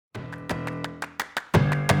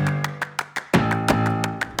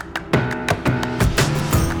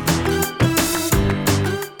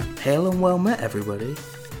Hail and well met, everybody.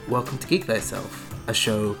 Welcome to Geek Thyself, a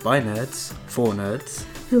show by nerds, for nerds,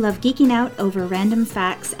 who love geeking out over random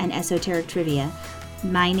facts and esoteric trivia.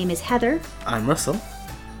 My name is Heather. I'm Russell.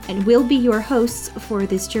 And we'll be your hosts for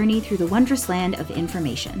this journey through the wondrous land of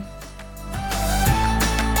information.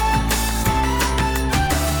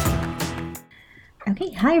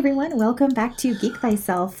 Okay, hi everyone. Welcome back to Geek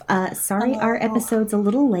Thyself. Sorry our episode's a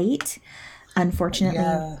little late. Unfortunately,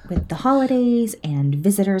 with the holidays and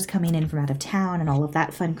visitors coming in from out of town and all of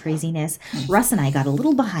that fun craziness, Russ and I got a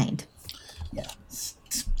little behind. Yeah, it's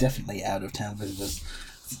definitely out of town visitors.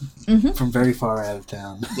 From very far out of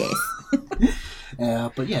town.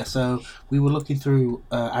 Yes. But yeah, so we were looking through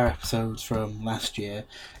our episodes from last year,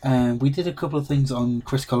 and we did a couple of things on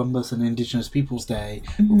Chris Columbus and Indigenous Peoples Day,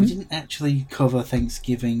 but we didn't actually cover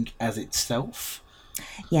Thanksgiving as itself.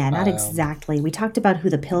 Yeah, not exactly. We talked about who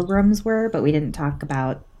the Pilgrims were, but we didn't talk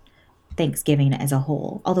about Thanksgiving as a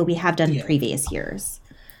whole, although we have done previous years.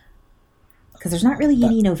 Because there's not really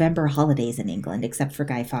any November holidays in England except for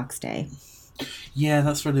Guy Fawkes Day. Yeah,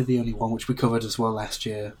 that's really the only one which we covered as well last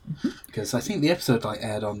year. Because I think the episode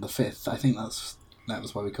aired on the 5th. I think that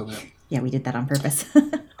was why we covered it. Yeah, we did that on purpose.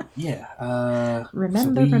 Yeah.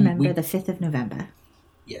 Remember the 5th of November.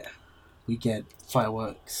 Yeah. We get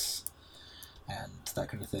fireworks and that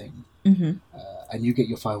kind of thing. And you get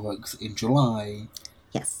your fireworks in July.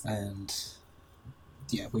 Yes. And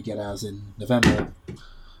yeah, we get ours in November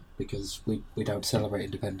because we don't celebrate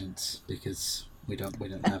independence because we don't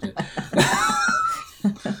have it.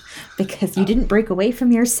 Because you didn't break away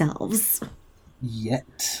from yourselves.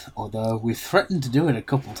 Yet, although we've threatened to do it a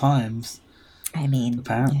couple times. I mean,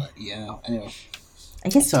 apparently, yeah. Anyway, I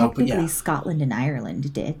guess technically Scotland and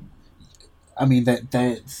Ireland did. I mean,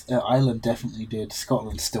 Ireland definitely did.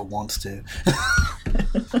 Scotland still wants to.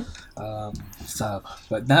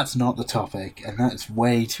 But that's not the topic, and that's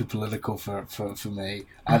way too political for me.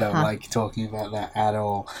 I don't like talking about that at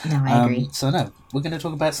all. No, I agree. So no, we're going to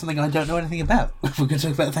talk about something I don't know anything about. We're going to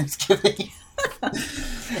talk about Thanksgiving.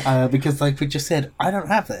 Because like we just said, I don't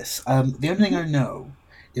have this. The only thing I know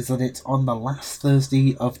is that it's on the last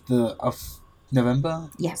Thursday of November.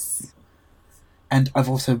 Yes. And I've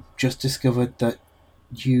also just discovered that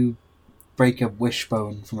you break a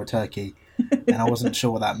wishbone from a turkey, and I wasn't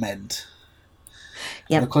sure what that meant.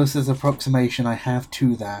 Yep. The closest approximation I have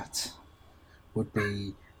to that would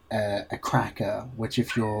be a cracker, which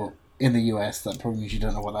if you're in the US, that probably means you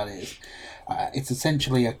don't know what that is. It's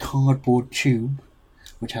essentially a cardboard tube,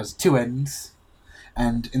 which has two ends,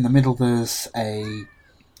 and in the middle there's a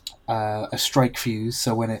strike fuse,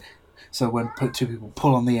 so when two people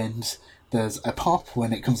pull on the ends, there's a pop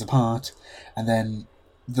when it comes apart, and then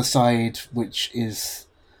the side, which is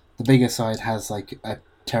the bigger side, has like a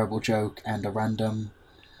terrible joke and a random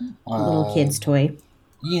little kid's toy.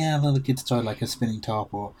 Yeah, a little kid's toy, like a spinning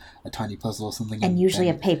top or a tiny puzzle or something. And usually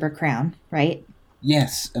a paper crown, right?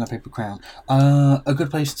 Yes, and a paper crown. A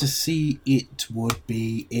good place to see it would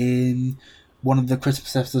be in one of the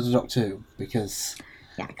Christmas episodes of Doctor Who, because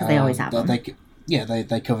they always have them.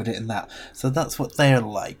 They covered it in that. So that's what they're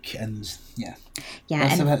like, and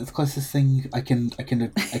that's about the closest thing I can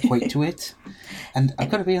equate to it. And I've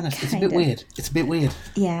got to be honest, it's a bit weird. It's a bit weird.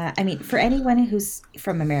 Yeah, I mean, for anyone who's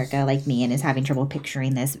from America like me and is having trouble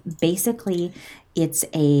picturing this, basically it's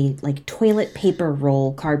a like toilet paper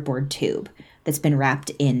roll cardboard tube that's been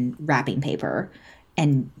wrapped in wrapping paper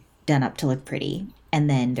and done up to look pretty, and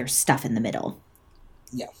then there's stuff in the middle.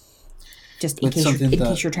 Yeah. Just in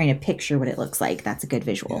case you're trying to picture what it looks like, that's a good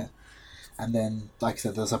visual. Yeah. And then, like I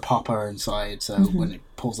said, there's a popper inside, so when it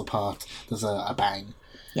pulls apart, there's a bang.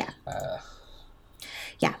 Yeah.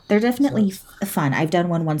 They're definitely fun. I've done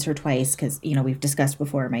one once or twice because, we've discussed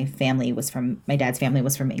before, my dad's family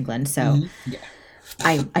was from England, so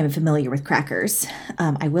I'm familiar with crackers.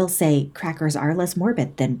 I will say crackers are less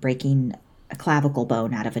morbid than breaking a clavicle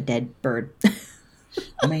bone out of a dead bird.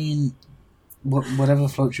 I mean, whatever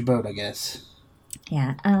floats your boat, I guess.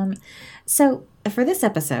 Yeah. So for this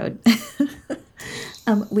episode,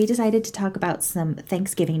 we decided to talk about some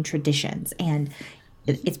Thanksgiving traditions, and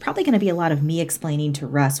it's probably going to be a lot of me explaining to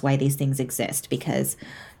Russ why these things exist because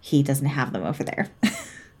he doesn't have them over there.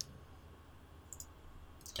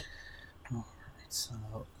 All right, so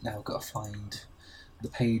now I've got to find the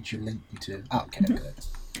page you linked me to. Oh, okay, good.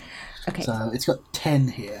 Okay. So it's got 10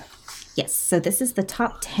 here. Yes, so this is the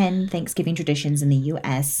top 10 Thanksgiving traditions in the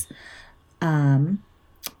U.S. From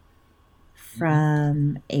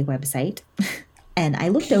a website. And I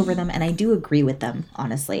looked over them, and I do agree with them,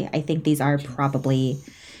 honestly. I think these are probably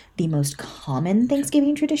the most common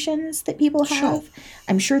Thanksgiving traditions that people have. Sure.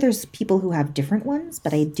 I'm sure there's people who have different ones,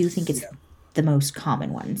 but I do think it's the most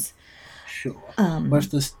common ones. Sure. Well,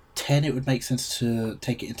 if there's 10, it would make sense to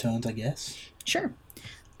take it in turns, I guess. Sure.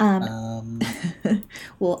 Um,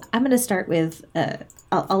 Well, I'm going to start with.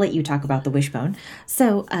 I'll let you talk about the wishbone.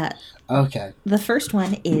 So okay. the first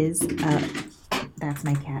one is. That's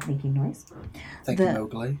my cat making noise. Thank you,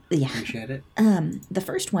 Mowgli. Yeah. Appreciate it. The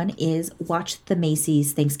first one is watch the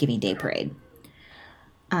Macy's Thanksgiving Day Parade.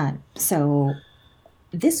 So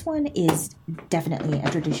this one is definitely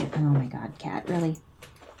a tradition. Oh my God, cat, really?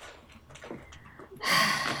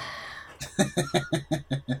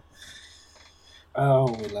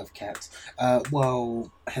 Oh, we love cats.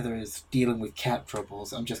 While Heather is dealing with cat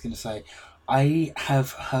troubles, I'm just going to say I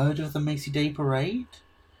have heard of the Macy Day Parade,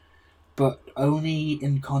 but only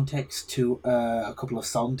in context to a couple of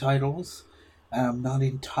song titles. I'm not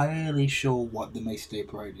entirely sure what the Macy Day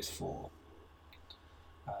Parade is for.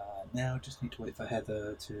 Now I just need to wait for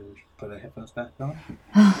Heather to put her headphones back on.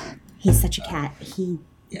 He's such a cat. He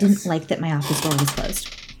didn't like that my office door was closed.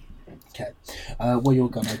 Okay. Well, you're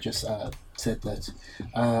gonna just said that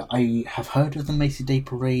I have heard of the Macy Day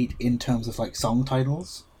Parade in terms of like song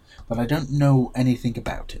titles, but I don't know anything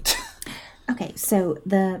about it. Okay, so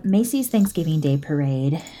the Macy's Thanksgiving Day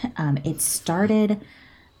Parade, it started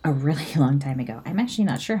a really long time ago. I'm actually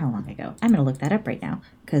not sure how long ago. I'm going to look that up right now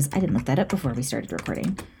because I didn't look that up before we started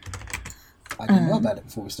recording. I didn't know about it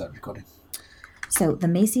before we started recording. So the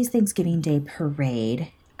Macy's Thanksgiving Day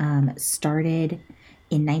Parade started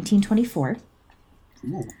in 1924.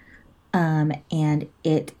 Ooh. And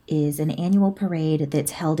it is an annual parade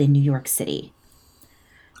that's held in New York City.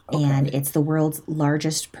 Okay. And it's the world's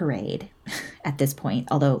largest parade at this point,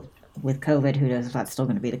 although with COVID, who knows if that's still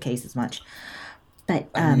going to be the case as much. But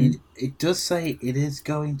I mean, it does say it is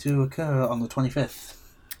going to occur on the 25th.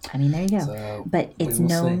 I mean, there you go. So but it's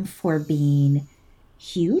known for being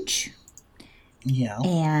huge. Yeah.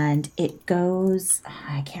 And it goes,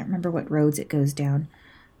 I can't remember what roads it goes down.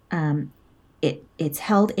 It's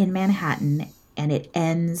held in Manhattan, and it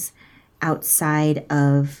ends outside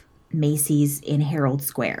of Macy's in Herald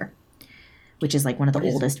Square, which is like one of the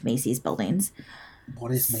oldest Macy's buildings.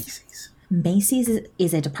 What is Macy's? Macy's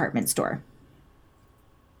is a department store.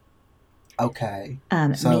 Okay.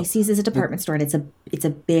 Macy's is a department store, and it's a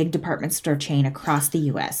big department store chain across the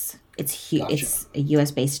U.S. It's huge. Gotcha. It's a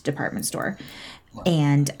U.S. based department store, Right.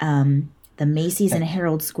 and the Macy's in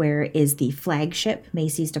Herald Square is the flagship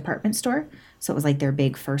Macy's department store. So it was like their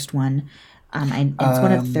big first one.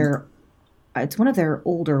 It's one of their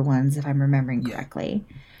older ones, if I'm remembering correctly.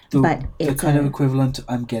 The kind of equivalent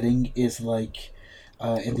I'm getting is like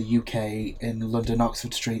in the UK, in London,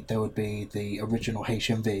 Oxford Street, there would be the original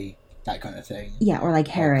HMV. That kind of thing. Yeah, or like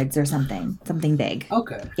Harrods or something big.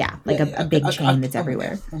 Okay. Yeah, like a big chain that's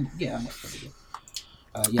everywhere. I'm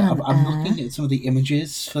looking at some of the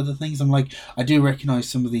images for the things. I'm like, I do recognize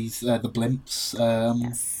some of these, the blimps.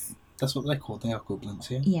 Yes. That's what they're called. They are called blimps,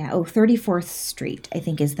 yeah? Yeah, 34th Street, I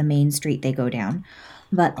think, is the main street they go down.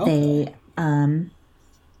 But they,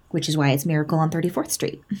 which is why it's Miracle on 34th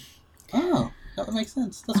Street. Oh, that would make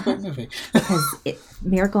sense. That's a great movie. Because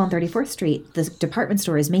Miracle on 34th Street, the department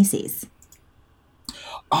store is Macy's.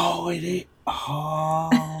 Oh, it is. Oh.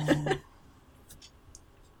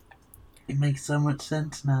 It makes so much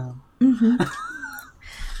sense now. Mm-hmm.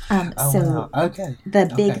 Wow. Okay.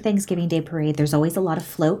 The big Thanksgiving Day Parade, there's always a lot of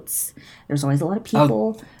floats. There's always a lot of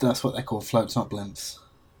people. Oh, that's what they're called, floats, not blimps.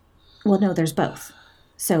 Well, no, there's both.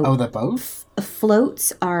 So they're both?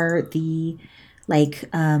 Floats are the,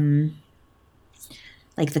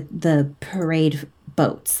 the parade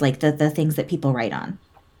boats, like the things that people ride on.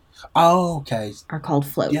 Oh, okay. Are called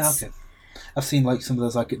floats. Yeah, okay. I've seen like some of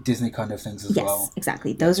those like Disney kind of things as well. Yes,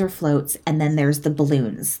 exactly. Those are floats, and then there's the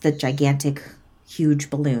balloons, the gigantic, huge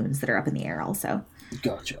balloons that are up in the air also.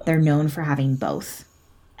 Gotcha. They're known for having both.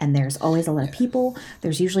 And there's always a lot of people.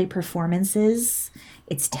 There's usually performances.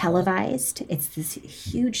 It's televised. It's this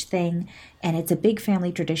huge thing, and it's a big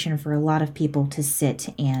family tradition for a lot of people to sit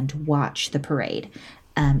and watch the parade.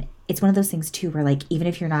 It's one of those things, too, where, like, even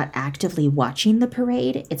if you're not actively watching the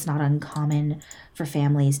parade, it's not uncommon for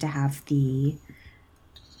families to have the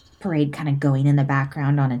parade kind of going in the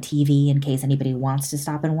background on a TV in case anybody wants to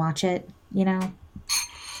stop and watch it, you know?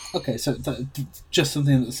 Okay, so just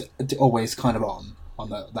something that's always kind of on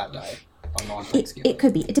that day, on Thanksgiving. It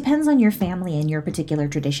could be. It depends on your family and your particular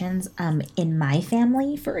traditions. In my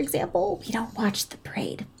family, for example, we don't watch the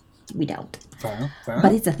parade. We don't. Fair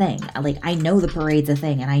but it's a thing. Like, I know the parade's a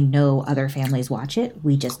thing, and I know other families watch it.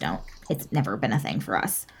 We just don't. It's never been a thing for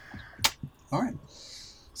us. All right.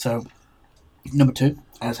 So, number 2,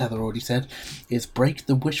 as Heather already said, is break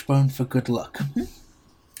the wishbone for good luck. Mm-hmm.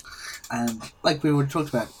 And like we already talked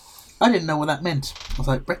about, I didn't know what that meant. I was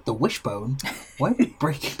like, break the wishbone? Why are we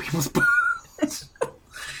breaking people's bones?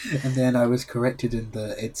 And then I was corrected in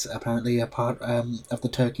that it's apparently a part of the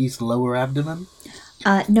turkey's lower abdomen.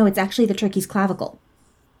 No, it's actually the turkey's clavicle.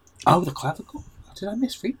 Oh, the clavicle? Did I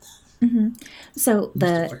misread that? Mm-hmm. So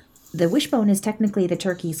the wishbone is technically the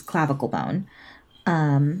turkey's clavicle bone.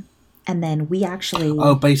 And then we actually...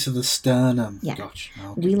 Oh, base of the sternum. Yeah. Gotcha.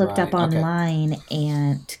 Okay, we looked up okay. online,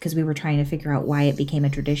 and because we were trying to figure out why it became a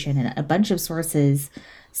tradition, and a bunch of sources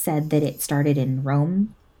said that it started in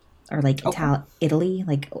Rome or like Italy,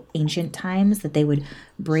 like ancient times, that they would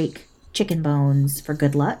break chicken bones for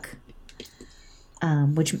good luck.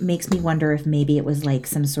 Which makes me wonder if maybe it was like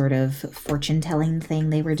some sort of fortune-telling thing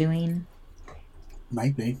they were doing.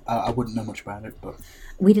 Maybe. I wouldn't know much about it, but...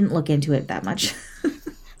 We didn't look into it that much.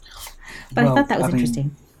 But I thought that was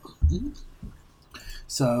interesting.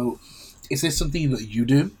 So, is this something that you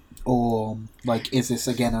do? Or, like, is this,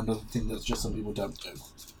 again, another thing that just some people don't do?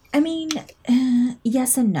 I mean,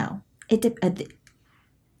 yes and no.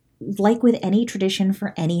 Like with any tradition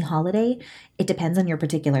for any holiday, it depends on your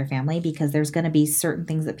particular family, because there's going to be certain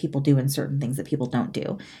things that people do and certain things that people don't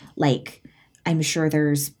do. Like, I'm sure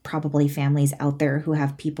there's probably families out there who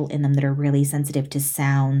have people in them that are really sensitive to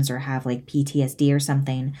sounds or have like PTSD or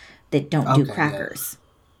something that don't do crackers.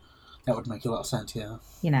 Yeah. That would make a lot of sense, yeah.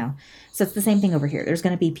 You know, so it's the same thing over here. There's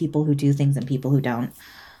going to be people who do things and people who don't.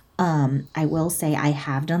 I will say I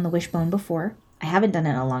have done the wishbone before. I haven't done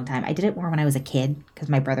it in a long time. I did it more when I was a kid because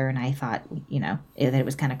my brother and I thought, you know, that it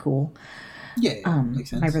was kind of cool. Yeah,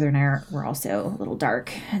 makes sense. My brother and I were also a little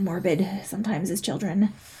dark and morbid sometimes as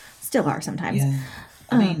children. Still are sometimes. Yeah.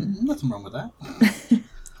 I mean, nothing wrong with that.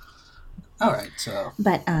 All right, so.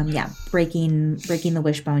 But, yeah, breaking the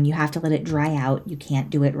wishbone, you have to let it dry out. You can't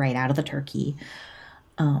do it right out of the turkey.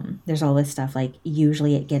 There's all this stuff, like,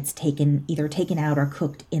 usually it gets either taken out or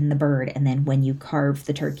cooked in the bird, and then when you carve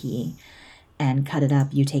the turkey and cut it up,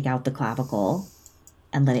 you take out the clavicle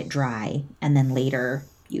and let it dry, and then later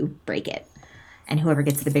you break it. And whoever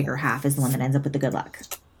gets the bigger half is the one that ends up with the good luck.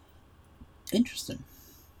 Interesting.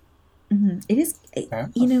 Mm-hmm. It is,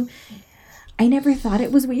 you know, I never thought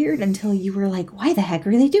it was weird until you were like, why the heck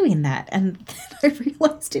are they doing that? And then I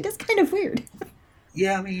realized it is kind of weird.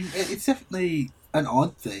 Yeah, I mean, it's definitely an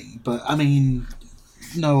odd thing, but I mean,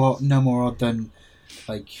 no more odd than,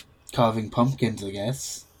 like, carving pumpkins, I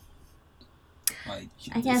guess. Like,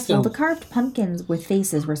 I guess, well, the carved pumpkins with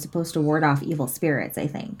faces were supposed to ward off evil spirits, I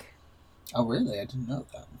think. Oh, really? I didn't know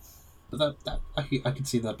that. But that I could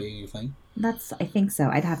see that being a thing. I think so.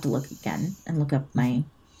 I'd have to look again and look up my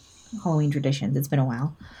Halloween traditions. It's been a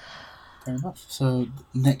while. Fair enough. So,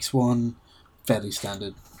 next one, fairly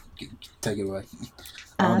standard. Take it away.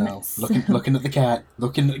 Oh no! Looking at the cat.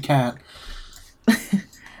 Looking at the cat.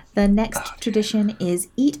 The next tradition is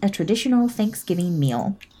eat a traditional Thanksgiving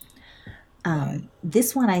meal.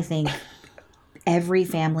 This one, I think, every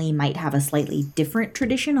family might have a slightly different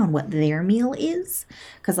tradition on what their meal is.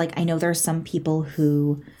 Because, like, I know there are some people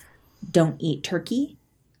who don't eat turkey.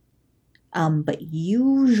 But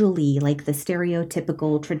usually, like, the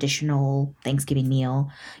stereotypical traditional Thanksgiving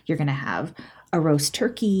meal, you're going to have a roast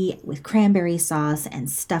turkey with cranberry sauce and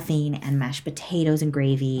stuffing and mashed potatoes and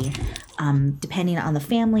gravy. Depending on the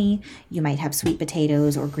family, you might have sweet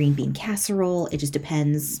potatoes or green bean casserole. It just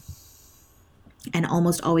depends. And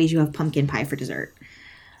almost always you have pumpkin pie for dessert.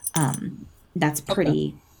 That's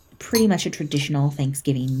pretty much a traditional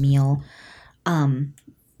Thanksgiving meal.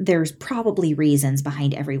 There's probably reasons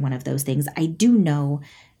behind every one of those things. I do know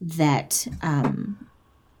that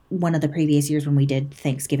one of the previous years when we did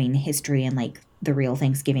Thanksgiving history and like the real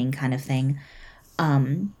Thanksgiving kind of thing,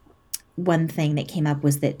 one thing that came up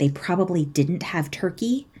was that they probably didn't have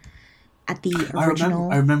turkey at the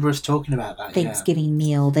original I remember us talking about that Thanksgiving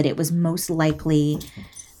meal, that it was most likely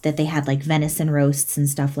that they had like venison roasts and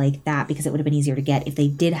stuff like that because it would have been easier to get. If they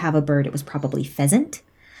did have a bird, it was probably pheasant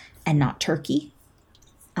and not turkey,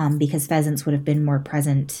 because pheasants would have been more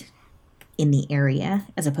present in the area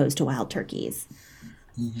as opposed to wild turkeys.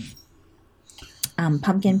 Mm-hmm.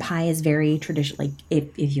 Pumpkin pie is very traditional. Like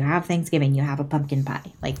if you have Thanksgiving, you have a pumpkin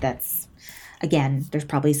pie. Like that's, again, there's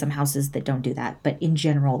probably some houses that don't do that, but in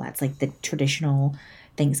general, that's like the traditional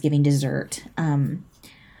Thanksgiving dessert.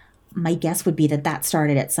 My guess would be that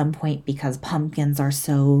started at some point because pumpkins are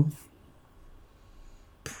so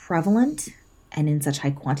prevalent and in such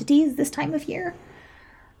high quantities this time of year.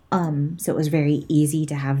 So it was very easy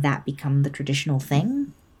to have that become the traditional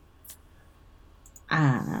thing.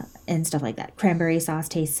 And stuff like that. Cranberry sauce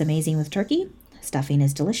tastes amazing with turkey. Stuffing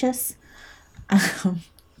is delicious.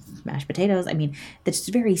 Mashed potatoes. I mean, that's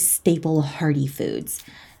just very staple, hearty foods.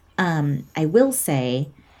 I will say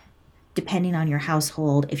depending on your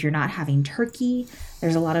household, if you're not having turkey,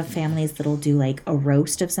 there's a lot of families that'll do like a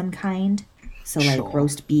roast of some kind. So like Sure.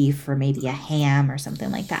 roast beef or maybe a ham or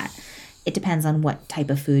something like that. It depends on what type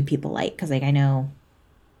of food people like. Because like I know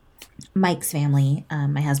Mike's family,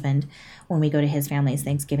 my husband, when we go to his family's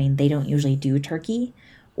Thanksgiving, they don't usually do turkey,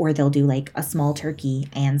 or they'll do like a small turkey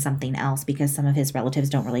and something else because some of his relatives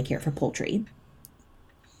don't really care for poultry.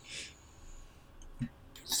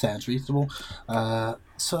 Sounds reasonable.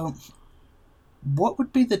 So, what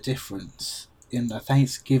would be the difference in a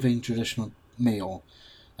Thanksgiving traditional meal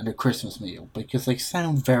and a Christmas meal? Because they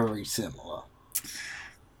sound very similar.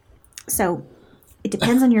 So it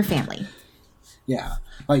depends on your family Yeah.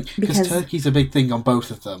 Like, because because turkey's a big thing on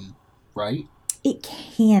both of them, right? it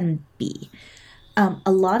can be.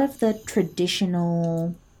 A lot of the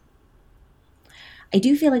traditional, I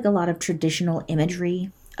do feel like a lot of traditional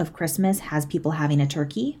imagery of Christmas has people having a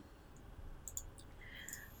turkey.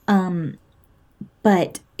 Um,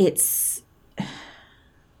 but it's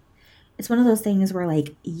one of those things where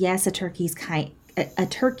like yes, a turkey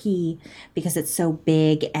because it's so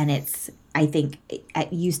big and it's I think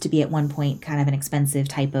it used to be at one point kind of an expensive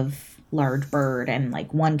type of large bird and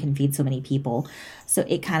like one can feed so many people. So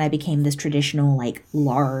it kind of became this traditional like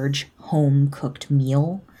large home cooked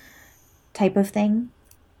meal type of thing.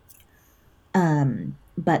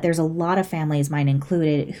 But there's a lot of families, mine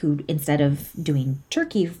included, who instead of doing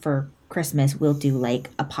turkey for Christmas will do like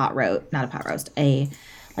a pot roast, not a pot roast, a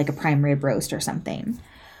like a prime rib roast or something,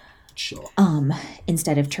 Sure.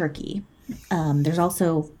 instead of turkey. There's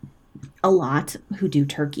also a lot who do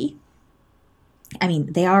turkey. I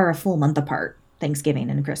mean, they are a full month apart, Thanksgiving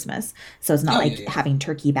and Christmas. So it's not Oh, yeah, like yeah. having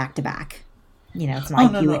turkey back to back. You know, it's not Oh,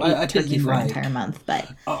 like no, you no, would I eat didn't turkey mean for an like. entire month, but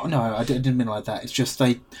Oh, no, didn't mean like that. It's just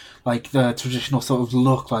like the traditional sort of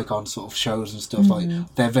look, like on sort of shows and stuff, like,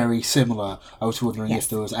 they're very similar. I was wondering if yes.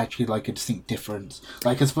 there was actually, like, a distinct difference.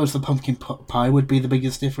 Like, I suppose the pumpkin pie would be the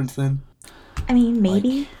biggest difference then? I mean, Like,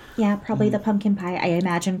 maybe. Yeah, probably the pumpkin pie. I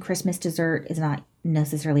imagine Christmas dessert is not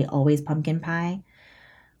necessarily always pumpkin pie.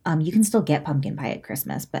 You can still get pumpkin pie at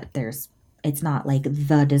Christmas, but it's not like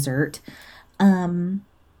the dessert. Um,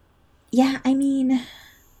 yeah, I mean,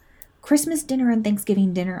 Christmas dinner and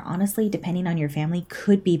Thanksgiving dinner, honestly, depending on your family,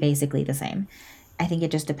 could be basically the same. I think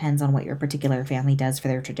it just depends on what your particular family does for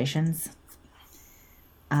their traditions.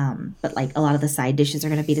 But like a lot of the side dishes are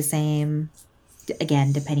going to be the same.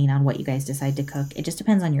 Again, depending on what you guys decide to cook, it just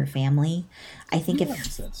depends on your family. I think yeah, that if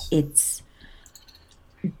makes sense. it's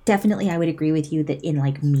definitely, I would agree with you that in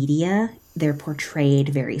like media, they're portrayed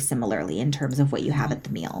very similarly in terms of what you have at the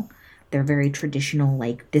meal. They're very traditional,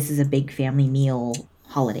 like this is a big family meal,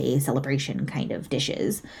 holiday celebration kind of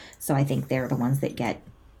dishes. So I think they're the ones that get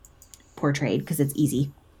portrayed because it's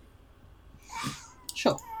easy.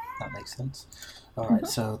 Sure, that makes sense. Alright,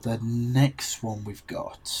 so the next one we've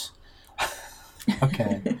got.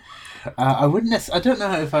 Okay. I don't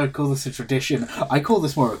know if I would call this a tradition. I call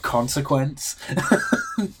this more a consequence.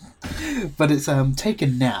 But it's take a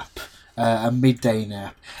nap, a midday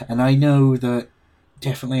nap, and I know that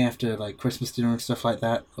definitely after like Christmas dinner and stuff like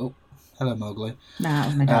that. Oh, hello Mowgli. That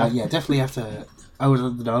was my dog. Yeah, definitely after. I was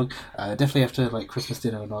the dog. Definitely after like Christmas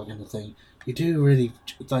dinner and all kind of thing. You do really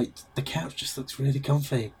like the couch just looks really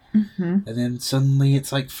comfy, Hmm. and then suddenly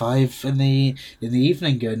it's like 5 in the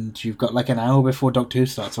evening, and you've got like an hour before Doctor Who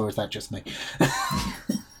starts, or is that just me?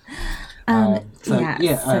 So Yeah.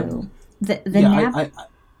 yeah, So the yeah, nap.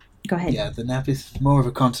 Go ahead. yeah, the nap is more of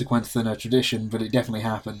a consequence than a tradition, but it definitely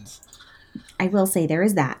happens. I will say there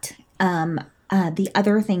is that. The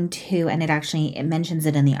other thing too, and it mentions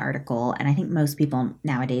it in the article, and I think most people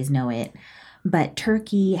nowadays know it. But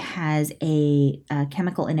turkey has a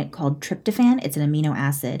chemical in it called tryptophan. It's an amino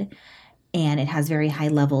acid, and it has very high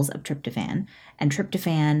levels of tryptophan. And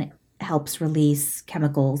tryptophan helps release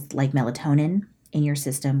chemicals like melatonin in your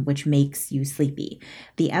system, which makes you sleepy.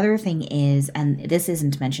 The other thing is, and this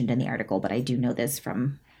isn't mentioned in the article, but I do know this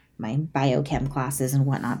from my biochem classes and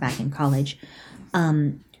whatnot back in college.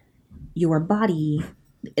 Your body,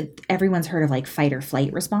 everyone's heard of like fight or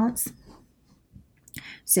flight response.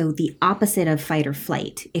 So the opposite of fight or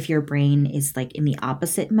flight, if your brain is like in the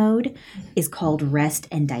opposite mode, is called rest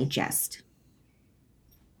and digest.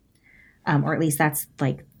 Or at least that's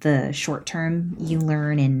like the short term you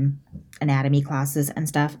learn in anatomy classes and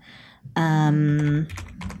stuff. Um,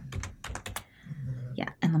 yeah,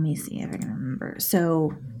 and let me see if I can remember.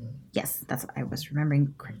 So, yes, that's what I was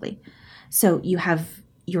remembering correctly. So you have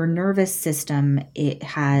your nervous system. It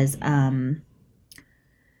has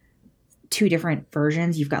two different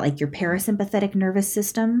versions. You've got like your parasympathetic nervous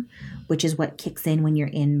system, which is what kicks in when you're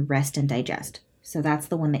in rest and digest. So that's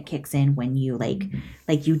the one that kicks in when you like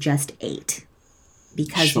you just ate.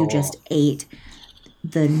 Because you just ate,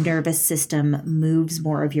 the nervous system moves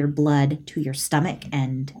more of your blood to your stomach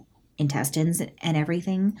and intestines and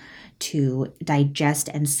everything to digest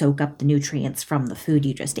and soak up the nutrients from the food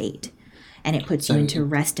you just ate. And it puts you into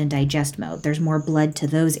rest and digest mode. There's more blood to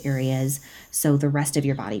those areas, so the rest of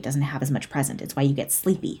your body doesn't have as much present. It's why you get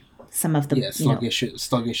sleepy. Some of the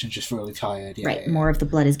sluggish and just really tired. More of the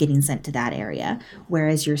blood is getting sent to that area,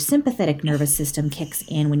 whereas your sympathetic nervous system kicks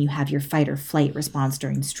in when you have your fight or flight response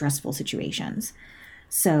during stressful situations.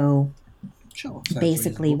 So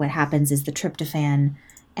basically what happens is the tryptophan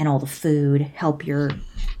and all the food help your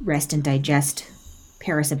rest and digest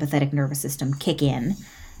parasympathetic nervous system kick in,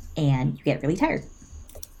 and you get really tired.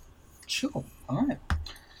 Sure. All right.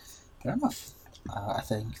 Fair enough. I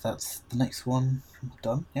think that's the next one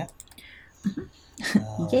done. Yeah.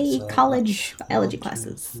 Yay, so college biology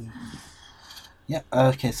classes. Yeah.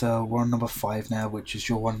 Okay. So we're on number 5 now, which is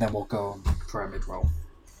your one. Then we'll go on pyramid roll.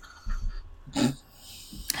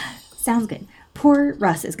 Sounds good. Poor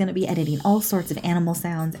Russ is going to be editing all sorts of animal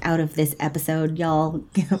sounds out of this episode, y'all.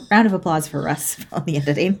 Round of applause for Russ on the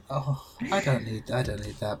editing. Oh, I don't need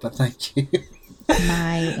that, but thank you.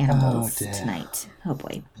 My animals tonight. Oh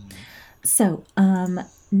boy. So,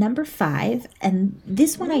 number 5, and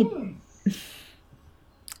this one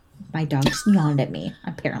my dog just yawned at me.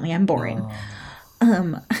 Apparently I'm boring.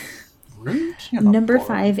 Rude? Number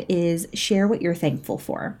 5 is share what you're thankful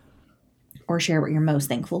for, or share what you're most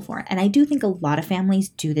thankful for. And I do think a lot of families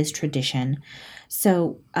do this tradition.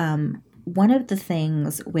 So, one of the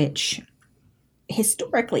things which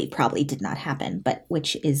historically probably did not happen, but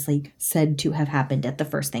which is like said to have happened at the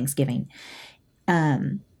first Thanksgiving,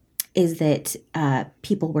 is that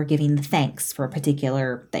people were giving the thanks for a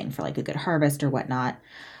particular thing, for like a good harvest or whatnot.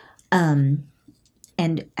 And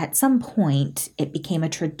at some point, it became a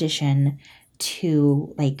tradition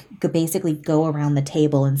to like basically go around the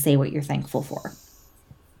table and say what you're thankful for.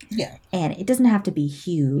 Yeah. And it doesn't have to be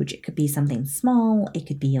huge. It could be something small. It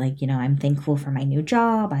could be like, I'm thankful for my new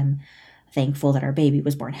job. I'm thankful that our baby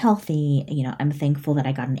was born healthy. I'm thankful that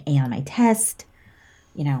I got an A on my test.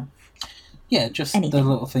 Yeah, just anything. The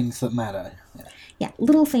little things that matter. Yeah,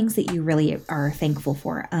 little things that you really are thankful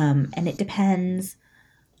for. And it depends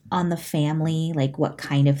on the family, like what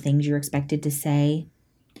kind of things you're expected to say.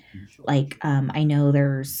 Like, I know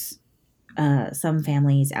there's some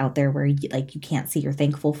families out there where you can't say you're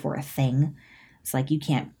thankful for a thing. It's like you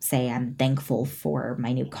can't say I'm thankful for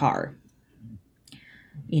my new car.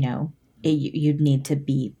 It would need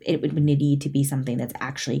to be something that's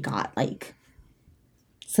actually got like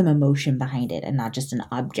some emotion behind it and not just an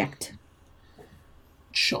object.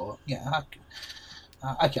 Sure. Yeah.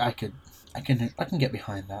 I can get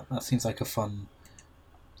behind that. That seems like a fun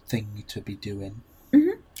thing to be doing.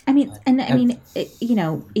 Mm-hmm.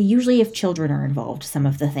 Usually if children are involved, some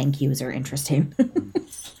of the thank yous are interesting.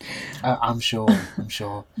 I'm sure.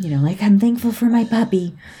 Like I'm thankful for my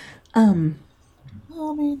puppy. I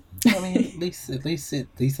mean, at least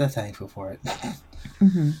they're thankful for it.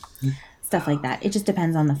 Mm-hmm. Stuff like that. It just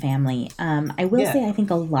depends on the family. I will say I think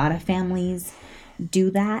a lot of families do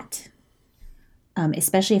that,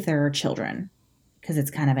 especially if there are children, because it's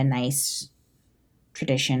kind of a nice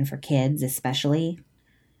tradition for kids, especially,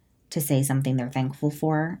 to say something they're thankful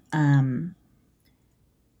for.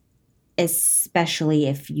 Especially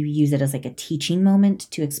if you use it as like a teaching moment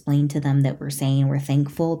to explain to them that we're saying we're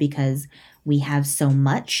thankful because we have so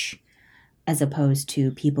much, as opposed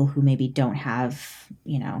to people who maybe don't have,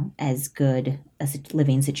 as good a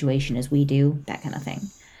living situation as we do, that kind of thing.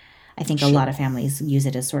 I think a lot of families use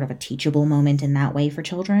it as sort of a teachable moment in that way for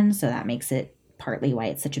children, so that makes it partly why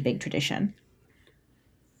it's such a big tradition.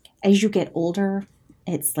 As you get older,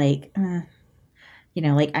 it's like,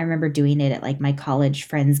 like I remember doing it at like my college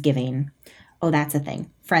Friendsgiving. Oh, that's a thing.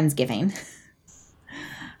 Friendsgiving.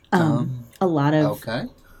 A lot of... Okay.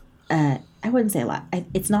 I wouldn't say a lot.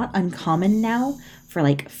 It's not uncommon now for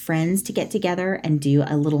like friends to get together and do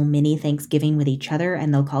a little mini Thanksgiving with each other,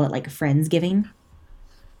 and they'll call it like Friendsgiving.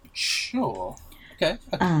 Sure. Okay.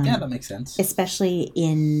 Yeah, that makes sense. Especially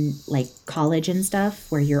in like college and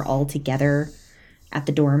stuff, where you're all together at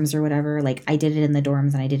the dorms or whatever. Like I did it in the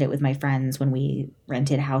dorms, and I did it with my friends when we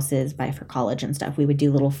rented houses for college and stuff. We would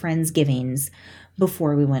do little Friendsgivings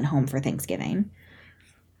before we went home for Thanksgiving,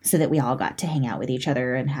 so that we all got to hang out with each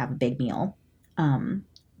other and have a big meal.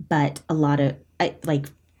 But a lot of,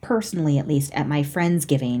 personally, at least at my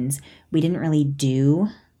Friendsgivings, we didn't really do,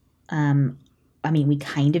 we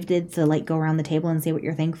kind of did the, go around the table and say what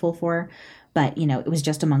you're thankful for. But, it was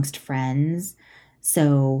just amongst friends.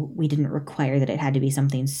 So we didn't require that it had to be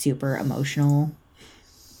something super emotional.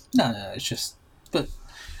 No, it's just, but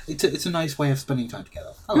it's a nice way of spending time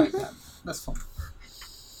together. I like that. That's fun.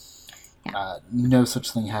 Yeah. No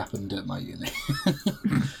such thing happened at my uni.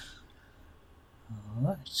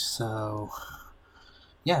 Alright, so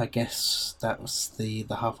yeah, I guess that was the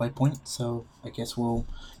halfway point. So I guess we'll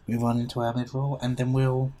move on into our mid-roll, and then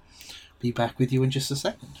we'll be back with you in just a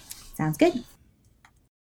second. Sounds good.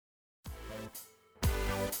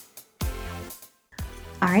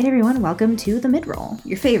 All right, everyone, welcome to the mid-roll,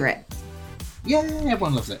 your favorite. Yeah,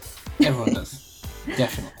 everyone loves it. Everyone does.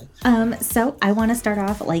 Definitely. So I want to start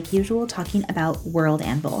off, like usual, talking about World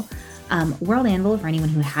Anvil. World Anvil, for anyone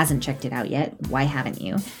who hasn't checked it out yet, why haven't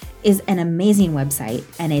you, is an amazing website,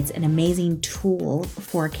 and it's an amazing tool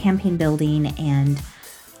for campaign building and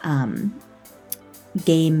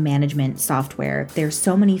game management software. There's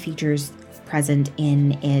so many features present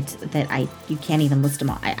in it that you can't even list them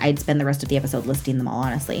all. I'd spend the rest of the episode listing them all,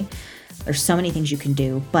 honestly. There's so many things you can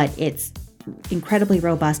do, but it's incredibly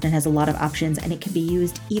robust and has a lot of options, and it can be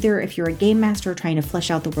used either if you're a game master trying to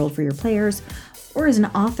flesh out the world for your players, or as an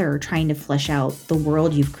author trying to flesh out the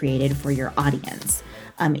world you've created for your audience.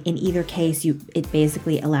 In either case, it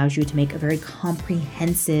basically allows you to make a very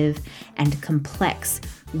comprehensive and complex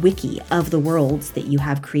wiki of the worlds that you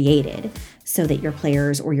have created, so that your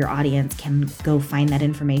players or your audience can go find that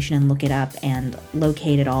information and look it up and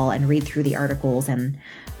locate it all and read through the articles and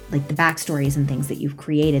like the backstories and things that you've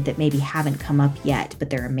created that maybe haven't come up yet, but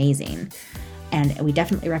they're amazing. And we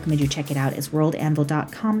definitely recommend you check it out. It's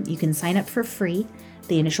worldanvil.com. You can sign up for free.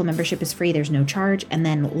 The initial membership is free. There's no charge. And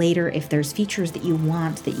then later, if there's features that you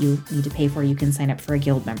want that you need to pay for, you can sign up for a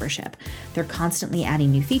guild membership. They're constantly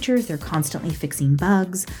adding new features. They're constantly fixing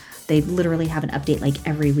bugs. They literally have an update like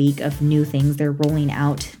every week of new things they're rolling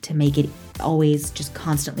out to make it always just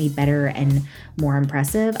constantly better and more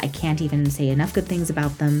impressive. I can't even say enough good things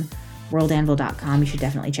about them. Worldanvil.com. You should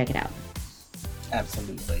definitely check it out.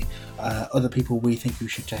 Absolutely. Other people we think you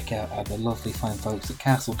should check out are the lovely fine folks at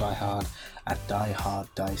Castle Die Hard at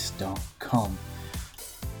dieharddice.com.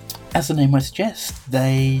 As the name might suggest,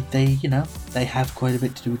 they have quite a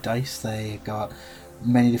bit to do with dice. They got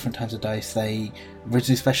many different types of dice. They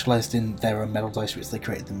originally specialised in their own metal dice, which they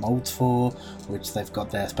created the molds for, which they've got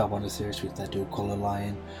their Spellbinder series with their dual colour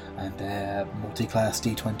line, and their multi-class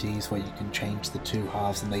D20s where you can change the two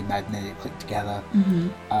halves and they magnetically click together.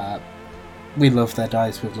 We love their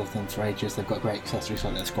dice, we've loved them for ages. They've got great accessories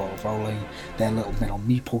like their scroll of rolling, their little metal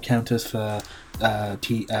meeple counters for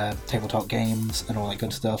tabletop games and all that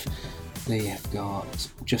good stuff. They have got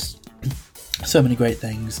just so many great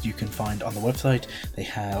things you can find on the website. They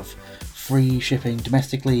have free shipping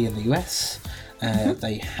domestically in the US.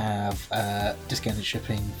 They have discounted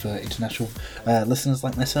shipping for international listeners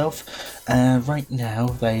like myself. Right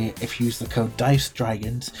now, if you use the code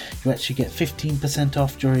DICEDRAGONS, you actually get 15%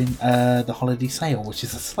 off during the holiday sale, which is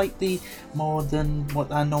slightly more than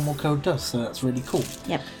what our normal code does, so that's really cool.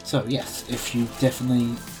 Yep. So yes, if you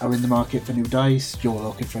definitely are in the market for new dice, you're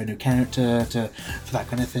looking for a new character, for that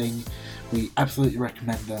kind of thing, we absolutely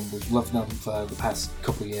recommend them. We've loved them for the past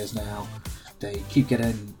couple of years now. They keep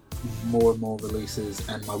getting more and more releases,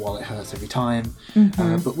 and my wallet hurts every time.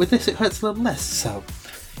 But with this, it hurts a little less. So,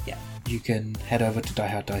 yeah, you can head over to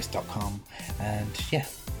dieharddice.com, and yeah,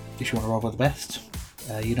 if you want to roll for the best,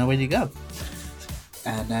 you know where to go.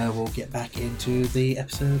 And now we'll get back into the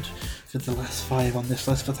episode for the last 5 on this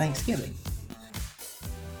list for Thanksgiving.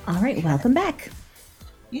 All right, welcome back.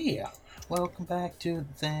 Yeah, welcome back to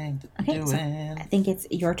the thing that Okay, we're so doing. I think it's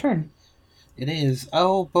your turn. It is.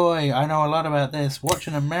 Oh boy, I know a lot about this. Watch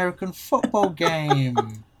an American football game.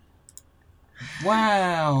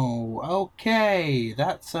 Wow. Okay,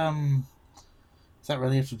 that's Is that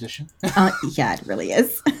really a tradition? Yeah, it really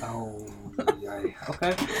is. Oh, yay.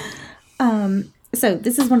 Okay. So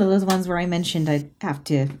this is one of those ones where I mentioned I'd have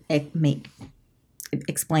to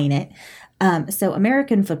explain it. So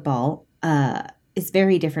American football is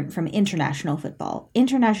very different from international football.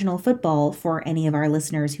 International football, for any of our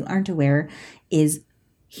listeners who aren't aware, is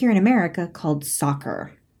here in America called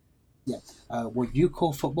soccer. Yeah. What you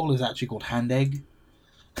call football is actually called hand egg.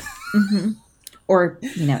 Or,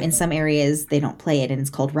 in some areas they don't play it and it's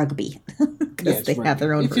called rugby because they have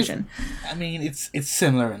their own version. It's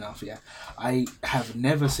similar enough, yeah. I have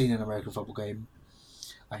never seen an American football game.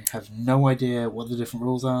 I have no idea what the different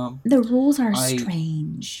rules are. The rules are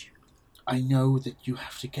strange. I know that you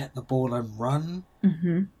have to get the ball and run,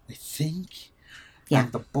 I think. Yeah.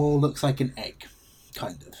 And the ball looks like an egg,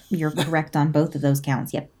 kind of. You're correct on both of those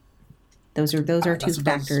counts, yep. Those are two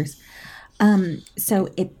factors. So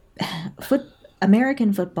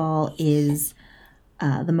American football is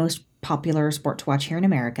the most popular sport to watch here in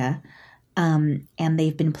America. And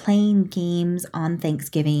they've been playing games on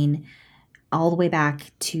Thanksgiving all the way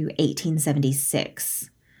back to 1876,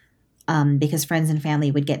 because friends and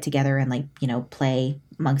family would get together and, like, play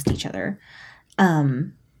amongst each other.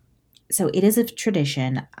 So it is a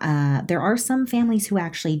tradition. There are some families who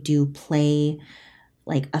actually do play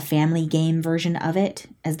like a family game version of it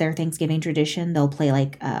as their Thanksgiving tradition. They'll play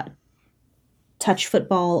like touch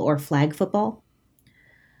football or flag football.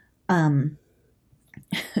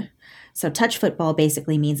 So touch football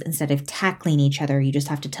basically means instead of tackling each other, you just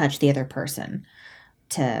have to touch the other person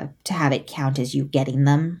to have it count as you getting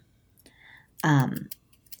them.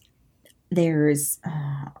 There's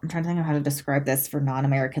I'm trying to think of how to describe this for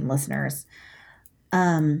non-American listeners.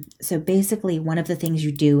 So basically, one of the things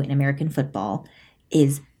you do in American football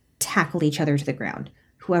is tackle each other to the ground.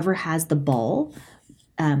 Whoever has the ball,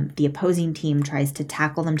 the opposing team tries to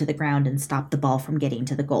tackle them to the ground and stop the ball from getting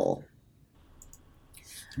to the goal.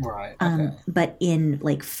 Right. Okay. But in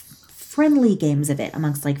like friendly games of it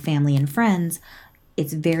amongst like family and friends,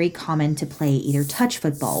 it's very common to play either touch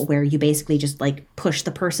football, where you basically just like push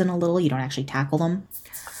the person a little, you don't actually tackle them,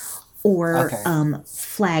 or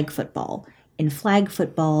flag football. In flag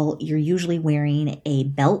football, you're usually wearing a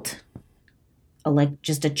belt, like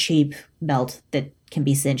just a cheap belt that can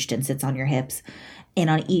be cinched and sits on your hips. And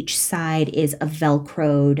on each side is a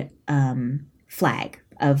Velcroed flag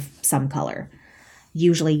of some color.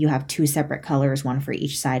 Usually you have two separate colors, one for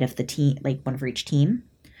each side of the team, like one for each team.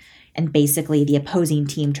 And basically the opposing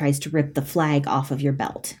team tries to rip the flag off of your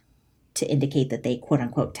belt to indicate that they quote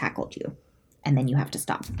unquote tackled you. And then you have to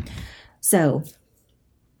stop. So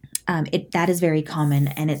that is very common.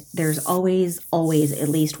 And there's always at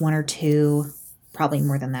least one or two, probably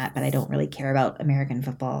more than that, but I don't really care about American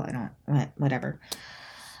football. I don't, whatever.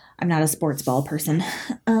 I'm not a sports ball person.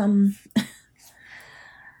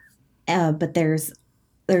 But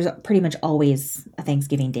there's pretty much always a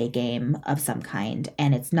Thanksgiving Day game of some kind,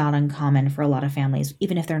 and it's not uncommon for a lot of families,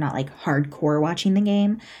 even if they're not like hardcore watching the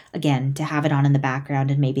game, again, to have it on in the background,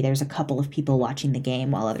 and maybe there's a couple of people watching the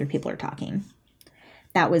game while other people are talking.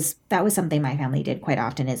 That was something my family did quite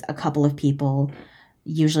often, is a couple of people,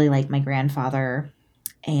 usually like my grandfather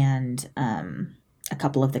and a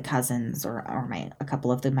couple of the cousins or a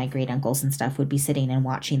couple of my great uncles and stuff would be sitting and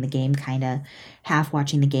watching the game, kind of half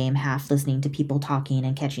watching the game, half listening to people talking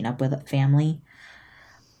and catching up with family.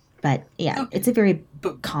 But yeah, okay. It's a very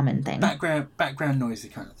common thing. Background noisy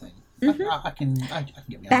kind of thing. Mm-hmm. I can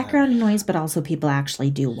get me background noise, but also people actually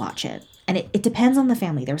do watch it. And it depends on the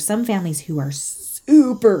family. There are some families who are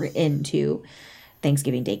super into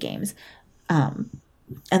Thanksgiving Day games.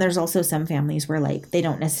 And there's also some families where like they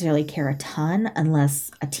don't necessarily care a ton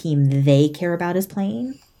unless a team they care about is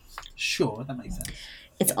playing. Sure, that makes sense.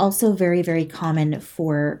 It's also very, very common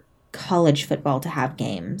for college football to have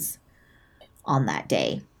games on that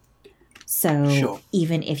day. So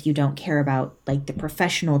even if you don't care about like the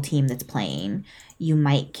professional team that's playing, you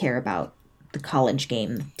might care about the college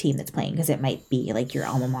game team that's playing, because it might be like your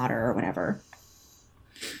alma mater or whatever.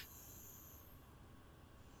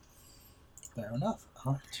 Fair enough.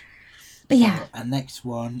 All right. But yeah. Our next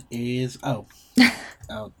one is well.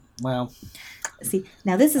 See,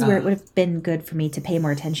 now this is where it would have been good for me to pay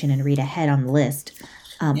more attention and read ahead on the list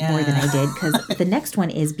more than I did, because the next one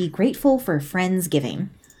is be grateful for Friendsgiving.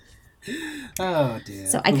 Oh dear.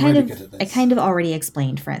 So I kind of already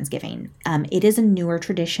explained Friendsgiving. It is a newer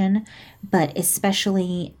tradition, but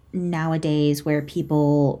especially nowadays where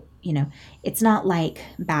people, it's not like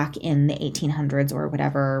back in the 1800s or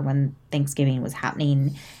whatever when Thanksgiving was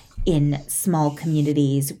happening in small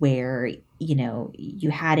communities where, you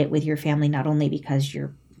had it with your family, not only because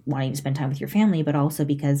you're wanting to spend time with your family, but also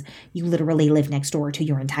because you literally live next door to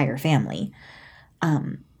your entire family.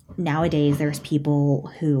 Nowadays, there's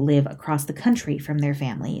people who live across the country from their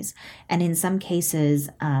families. And in some cases,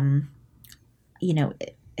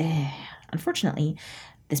 unfortunately,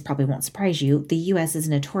 this probably won't surprise you, the U.S. is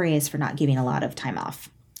notorious for not giving a lot of time off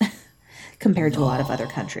compared to a lot of other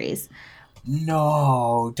countries.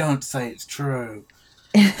 No, don't say it's true.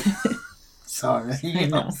 Sorry. I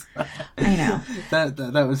know.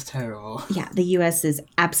 That was terrible. Yeah, the U.S. is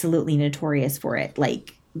absolutely notorious for it.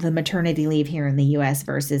 Like, the maternity leave here in the U.S.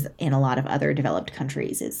 versus in a lot of other developed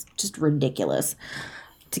countries is just ridiculous,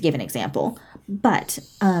 to give an example. But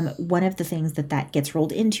one of the things that gets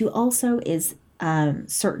rolled into also is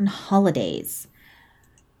certain holidays.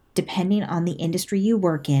 Depending on the industry you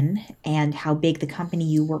work in and how big the company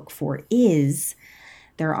you work for is,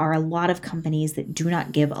 there are a lot of companies that do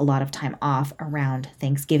not give a lot of time off around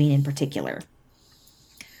Thanksgiving in particular.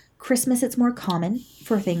 Christmas, it's more common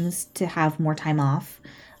for things to have more time off.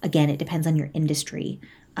 Again, it depends on your industry.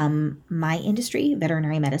 My industry,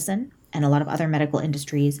 veterinary medicine, and a lot of other medical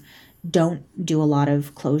industries don't do a lot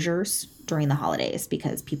of closures during the holidays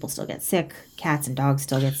because people still get sick, cats and dogs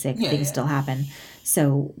still get sick, Yeah, things yeah. still happen.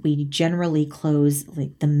 So we generally close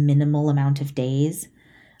like the minimal amount of days.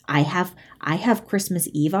 I have Christmas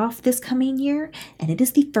Eve off this coming year, and it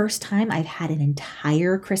is the first time I've had an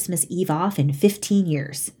entire Christmas Eve off in 15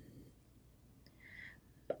 years.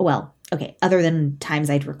 Well, okay, other than times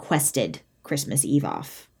I'd requested Christmas Eve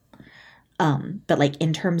off. But like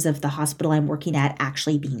in terms of the hospital I'm working at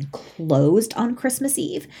actually being closed on Christmas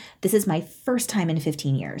Eve, this is my first time in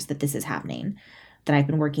 15 years that this is happening, that I've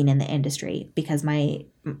been working in the industry, because my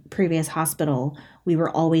previous hospital, we were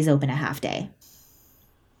always open a half day.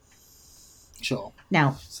 Sure.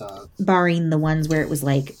 Now, So barring the ones where it was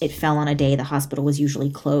like it fell on a day the hospital was usually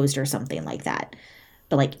closed or something like that.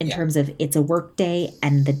 But like in yeah. terms of it's a work day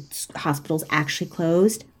and the hospital's actually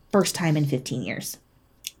closed, first time in 15 years.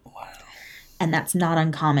 Wow. And that's not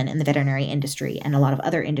uncommon in the veterinary industry and a lot of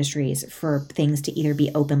other industries for things to either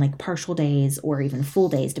be open like partial days or even full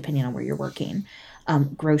days, depending on where you're working.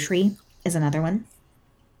 Grocery is another one.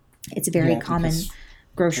 It's very common.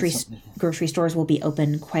 Grocery stores will be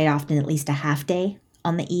open quite often, at least a half day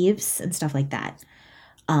on the eves and stuff like that.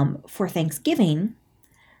 For Thanksgiving,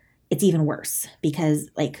 it's even worse because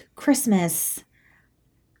like Christmas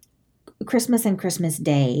and Christmas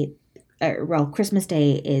Day, Christmas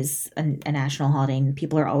Day is a national holiday and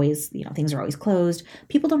people are always, things are always closed.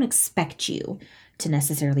 People don't expect you to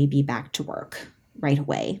necessarily be back to work right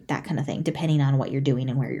away, that kind of thing, depending on what you're doing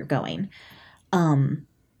and where you're going.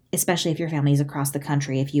 Especially if your family is across the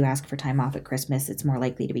country, if you ask for time off at Christmas, it's more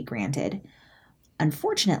likely to be granted.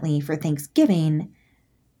 Unfortunately, for Thanksgiving,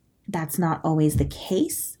 that's not always the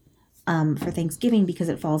case. For Thanksgiving, because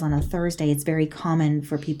it falls on a Thursday, it's very common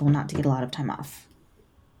for people not to get a lot of time off.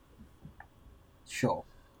 Sure.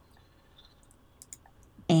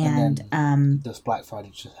 And does Black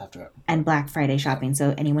Friday just have to... And Black Friday shopping.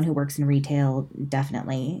 So anyone who works in retail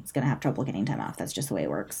definitely is going to have trouble getting time off. That's just the way it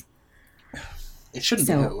works. It shouldn't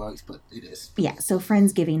be how it works, but it is. Yeah, so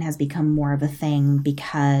Friendsgiving has become more of a thing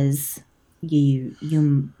because you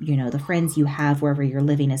the friends you have wherever you're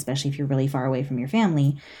living, especially if you're really far away from your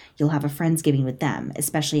family, you'll have a Friendsgiving with them,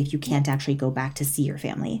 especially if you can't actually go back to see your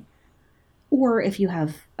family. Or if you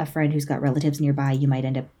have a friend who's got relatives nearby, you might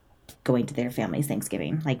end up going to their family's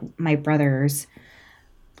Thanksgiving. Like my brother's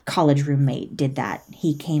college roommate did that.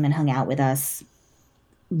 He came and hung out with us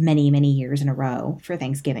many, many years in a row for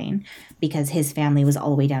Thanksgiving because his family was all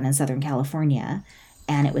the way down in Southern California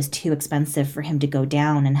and it was too expensive for him to go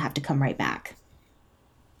down and have to come right back.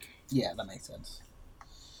 Yeah, that makes sense.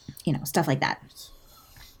 Stuff like that.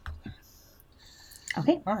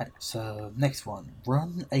 Okay. All right, so next one.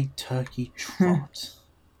 Run a turkey trot.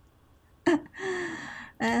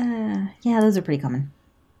 Yeah, those are pretty common.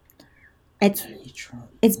 It's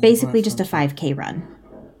basically just a 5K run.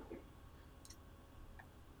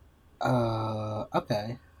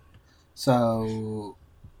 Okay. So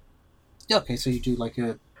you do like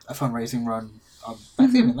a fundraising run on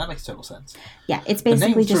Thanksgiving. That makes total sense. Yeah, it's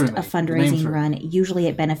basically just a fundraising run. Usually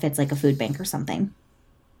it benefits like a food bank or something.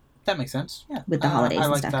 That makes sense, yeah. With the holidays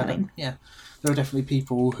and stuff coming. Yeah. There are definitely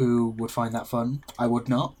people who would find that fun. I would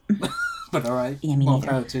not. But all right. Yeah, me more neither.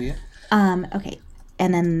 power to you. Okay.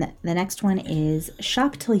 And then the next one is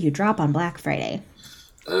shop till you drop on Black Friday.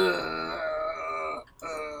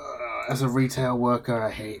 As a retail worker,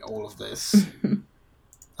 I hate all of this.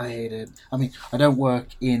 I hate it. I mean, I don't work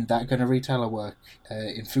in that kind of retail. I work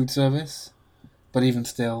in food service. But even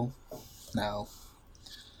still, no.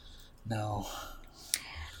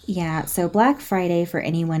 Yeah, so Black Friday, for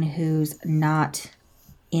anyone who's not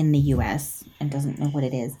in the U.S. and doesn't know what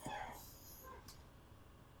it is.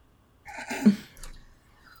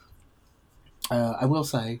 I will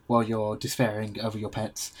say, while you're despairing over your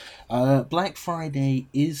pets, Black Friday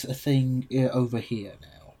is a thing over here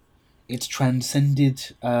now. It's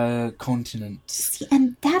transcended continents. See,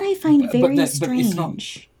 and that I find very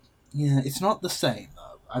strange. It's not the same, though.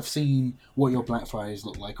 I've seen what your Black Fridays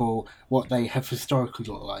look like, or what they have historically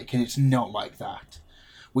looked like, and it's not like that.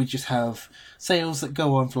 We just have sales that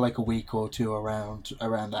go on for like a week or two around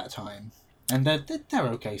that time. And they're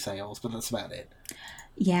okay sales, but that's about it.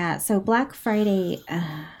 Yeah, so Black Friday,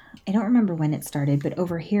 I don't remember when it started, but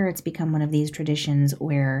over here it's become one of these traditions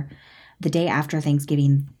where the day after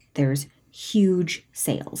Thanksgiving, there's huge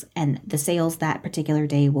sales. And the sales that particular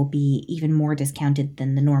day will be even more discounted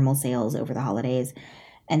than the normal sales over the holidays.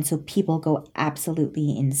 And so people go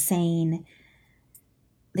absolutely insane.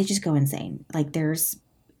 They just go insane. Like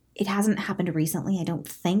It hasn't happened recently, I don't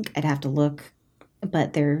think. I'd have to look,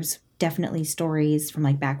 but there's definitely stories from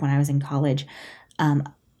like back when I was in college, um,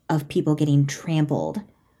 of people getting trampled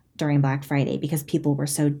during Black Friday because people were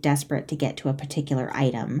so desperate to get to a particular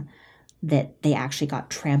item that they actually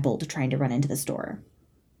got trampled trying to run into the store.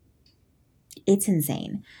 It's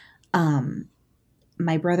insane. Um,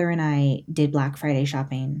 my brother and I did Black Friday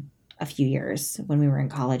shopping a few years when we were in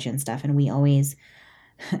college and stuff, and we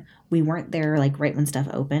weren't there like right when stuff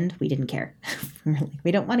opened. We didn't care. We were like,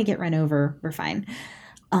 we don't want to get run over. We're fine.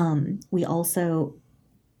 We also,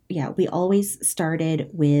 yeah, we always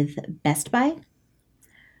started with Best Buy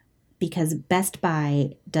because Best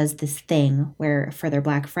Buy does this thing where for their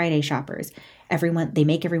Black Friday shoppers, they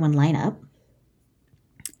make everyone line up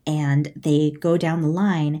and they go down the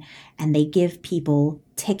line and they give people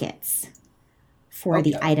tickets for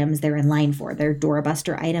the items they're in line for. They're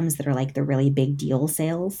doorbuster items that are like the really big deal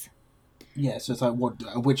sales. Yeah, so it's like,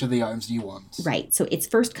 which of the items do you want? Right. So it's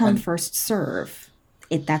first come, first serve.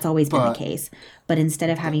 That's always been the case. But instead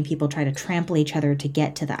of having people try to trample each other to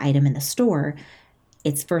get to the item in the store,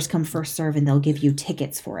 it's first come, first serve, and they'll give you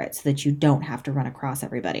tickets for it so that you don't have to run across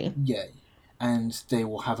everybody. Yeah. And they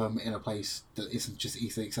will have them in a place that isn't just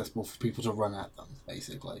easily accessible for people to run at them,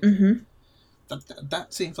 basically. Mm-hmm.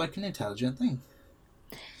 That seems like an intelligent thing.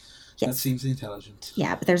 Yes. That seems intelligent.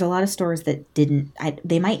 Yeah, but there's a lot of stores that didn't.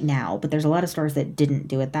 They might now, but there's a lot of stores that didn't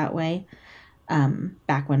do it that way.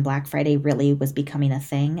 Back when Black Friday really was becoming a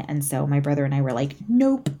thing. And so my brother and I were like,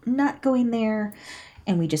 nope, not going there.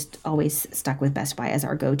 And we just always stuck with Best Buy as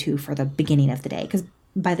our go-to for the beginning of the day. Because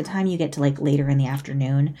by the time you get to like later in the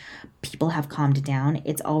afternoon, people have calmed down.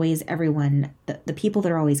 It's always everyone, the people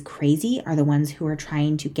that are always crazy are the ones who are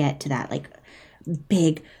trying to get to that like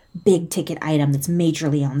big ticket item that's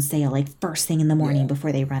majorly on sale, like first thing in the morning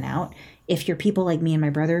before they run out. If you're people like me and my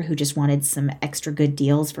brother who just wanted some extra good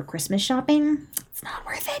deals for Christmas shopping, it's not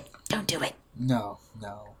worth it. Don't do it. No.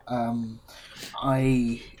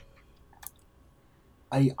 I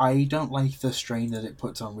don't like the strain that it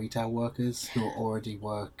puts on retail workers who already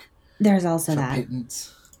work. There's also for that.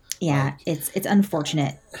 Pittance. Yeah, it's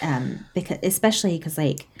unfortunate, because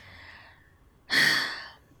like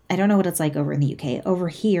I don't know what it's like over in the UK. Over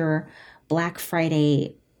here, Black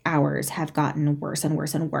Friday hours have gotten worse and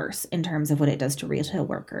worse and worse in terms of what it does to retail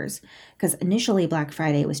workers. Because initially Black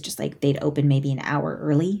Friday was just like they'd open maybe an hour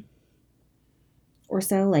early or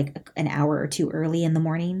so, like an hour or two early in the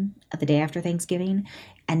morning of the day after Thanksgiving.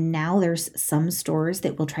 And now there's some stores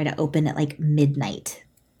that will try to open at like midnight.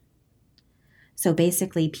 So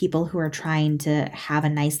basically people who are trying to have a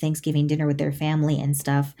nice Thanksgiving dinner with their family and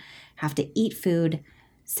stuff have to eat food,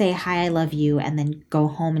 say hi, I love you, and then go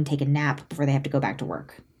home and take a nap before they have to go back to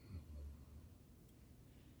work.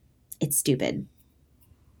 It's stupid.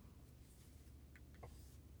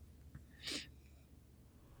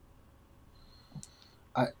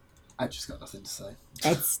 I just got nothing to say.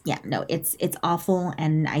 It's awful,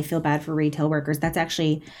 and I feel bad for retail workers. That's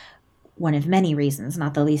actually one of many reasons,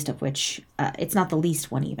 not the least of which, it's not the least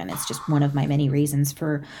one even. It's just one of my many reasons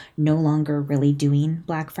for no longer really doing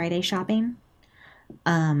Black Friday shopping.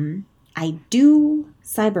 I do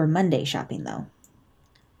Cyber Monday shopping, though.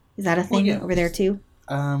 Is that a thing over there, too?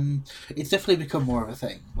 It's definitely become more of a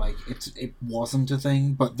thing. Like, it wasn't a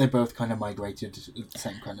thing, but they both kind of migrated to the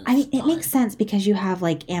same kind of it makes sense because you have,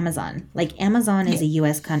 like, Amazon. Like, Amazon is a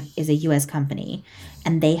US company,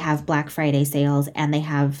 and they have Black Friday sales, and they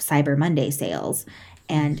have Cyber Monday sales.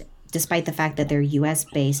 And despite the fact that they're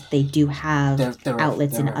US-based, they do have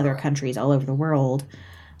outlets in other countries all over the world.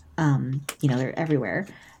 They're everywhere.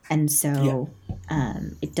 And so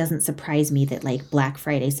it doesn't surprise me that like Black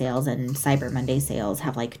Friday sales and Cyber Monday sales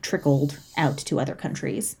have like trickled out to other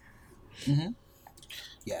countries. Mm-hmm.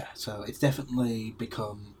 Yeah, so it's definitely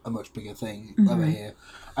become a much bigger thing over here.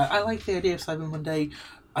 I like the idea of Cyber Monday.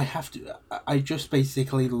 I just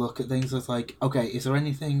basically look at things as like, okay, is there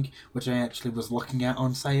anything which I actually was looking at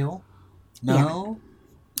on sale? No?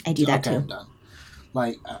 Yeah. I do that too. I'm done.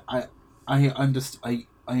 Like, I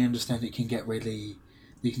understand it can get really...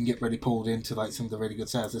 You can get really pulled into like some of the really good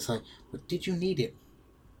sales. It's like, but did you need it?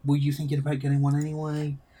 Were you thinking about getting one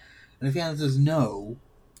anyway? And if the answer is no,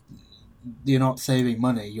 you're not saving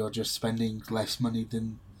money. You're just spending less money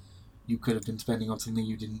than you could have been spending on something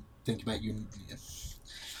you didn't think about.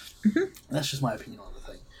 That's just my opinion on the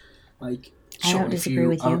thing. Like, I don't disagree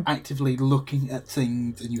with you. Are actively looking at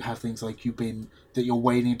things and you have things like that you're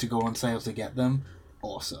waiting to go on sale to get them,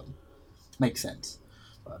 awesome. Makes sense.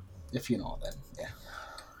 But if you're not, then yeah.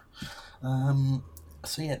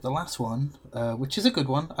 So yeah, the last one, which is a good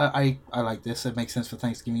one, I like this, it makes sense for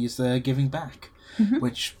Thanksgiving, is giving back,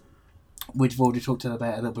 which We've already talked about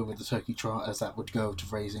a little bit with the turkey trot, as that would go to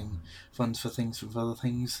raising funds for things with other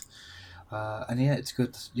things. And yeah, it's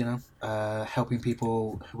good, helping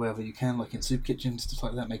people whoever you can, like in soup kitchens, stuff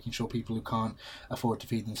like that, making sure people who can't afford to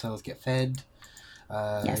feed themselves get fed.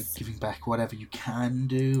 Yes. Giving back whatever you can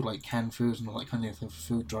do, like canned foods and all that kind of thing for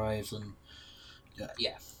food drives, and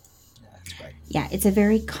yeah, it's great. Yeah, it's a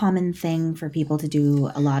very common thing for people to do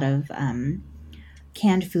a lot of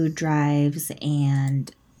canned food drives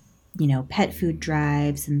and, pet food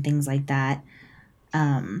drives and things like that,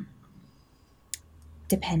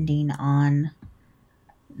 depending on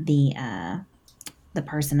the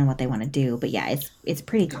person and what they want to do. But yeah, it's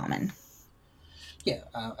pretty common. Yeah,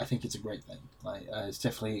 I think it's a great thing. Like, it's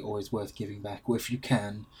definitely always worth giving back. Well, if you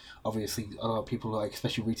can, obviously, a lot of people, like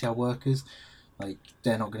especially retail workers, like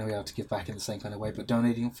they're not going to be able to give back in the same kind of way. But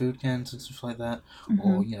donating food cans and stuff like that,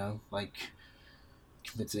 or like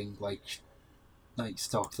convincing like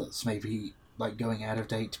stock that's maybe like going out of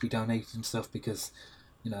date to be donated and stuff, because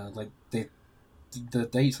like the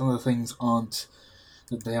dates on the things aren't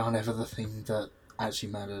ever the thing that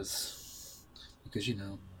actually matters, because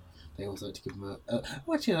they also like to give them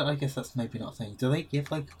actually, I guess that's maybe not a thing. Do they give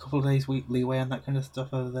like a couple of days leeway on that kind of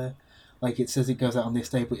stuff over there? Like, it says it goes out on this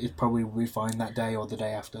day, but it probably will be fine that day or the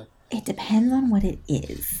day after. It depends on what it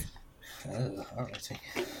is. Oh, alrighty.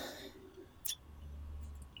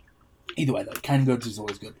 Either way, though, canned goods is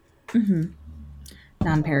always good.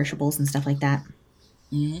 Non-perishables and stuff like that.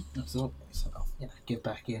 Absolutely. So, yeah, give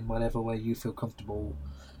back in whatever way you feel comfortable,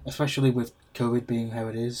 especially with COVID being how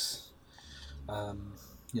it is.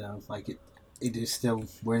 Like it is still,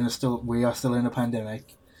 we are still in a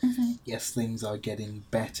pandemic. Yes, things are getting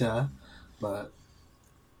better, but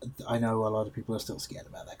I know a lot of people are still scared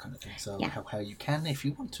about that kind of thing. So help how you can if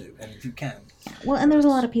you want to, and if you can. Well, and there's a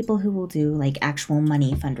lot of people who will do like actual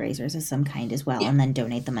money fundraisers of some kind as well, and then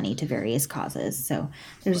donate the money to various causes. So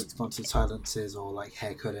there's like sponsored silences or like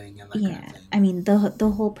hair cutting and that kind of thing. I mean, the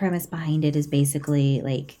whole premise behind it is basically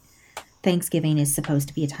like Thanksgiving is supposed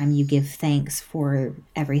to be a time you give thanks for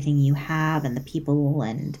everything you have and the people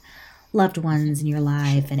and loved ones in your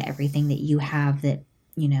life and everything that you have that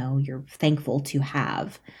you're thankful to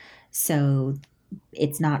have. So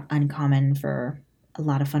it's not uncommon for a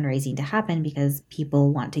lot of fundraising to happen because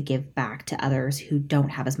people want to give back to others who don't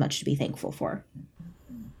have as much to be thankful for.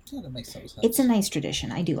 Yeah, that makes sense. It's a nice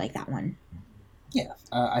tradition. I do like that one. Yeah,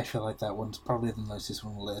 I feel like that one's probably the nicest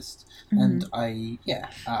one on the list, and I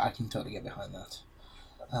can totally get behind that.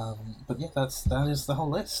 But yeah, that is the whole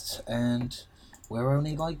list, and we're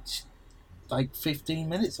only like 15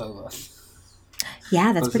 minutes over.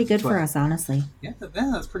 Yeah, that's pretty good for us, honestly. Yeah,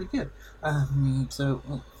 that's pretty good. So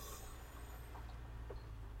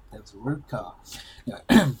there's a road car. Yeah.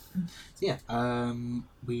 So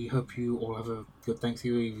we hope you all have a good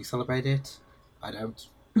Thanksgiving. You celebrate it. I don't.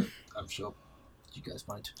 But I'm sure you guys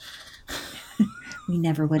might. We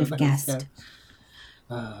never would have guessed.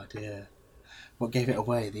 Oh dear. What gave it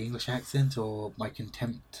away? The English accent or my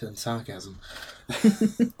contempt and sarcasm?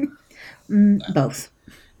 Both.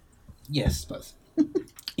 Yes, both.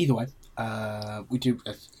 Either way, we do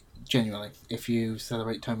genuinely. If you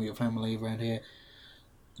celebrate time with your family around here,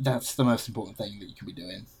 that's the most important thing that you can be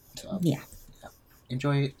doing. So yeah.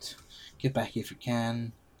 Enjoy it. Give back if you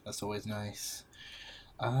can. That's always nice.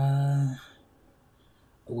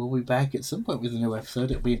 We'll be back at some point with a new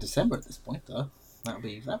episode. It'll be in December at this point, though. That'll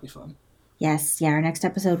be fun. Yes, our next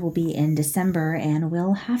episode will be in December, and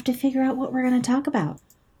we'll have to figure out what we're going to talk about.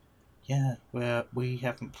 Yeah, we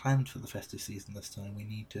haven't planned for the festive season this time. We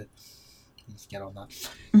need to get on that.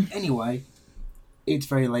 Anyway, it's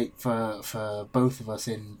very late for both of us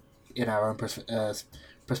in our own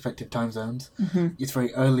prospective time zones. It's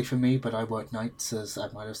very early for me, but I work nights, as I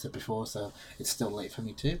might have said before, so it's still late for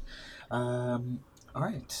me too.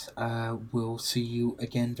 Alright, we'll see you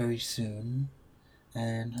again very soon,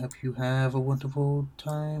 and hope you have a wonderful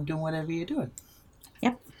time doing whatever you're doing.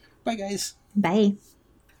 Yep. Bye, guys. Bye.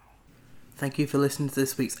 Thank you for listening to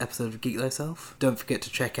this week's episode of Geek Thyself. Don't forget to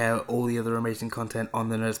check out all the other amazing content on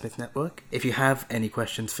the Nerdsmith Network. If you have any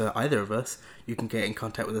questions for either of us, you can get in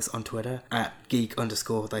contact with us on Twitter at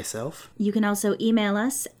geek_thyself. You can also email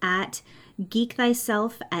us at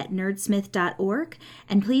geekthyself@nerdsmith.org.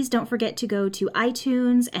 And please don't forget to go to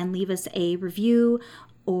iTunes and leave us a review,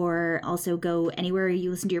 or also go anywhere you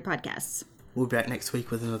listen to your podcasts. We'll be back next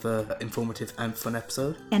week with another informative and fun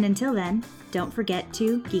episode. And until then, don't forget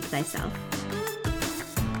to geek thyself.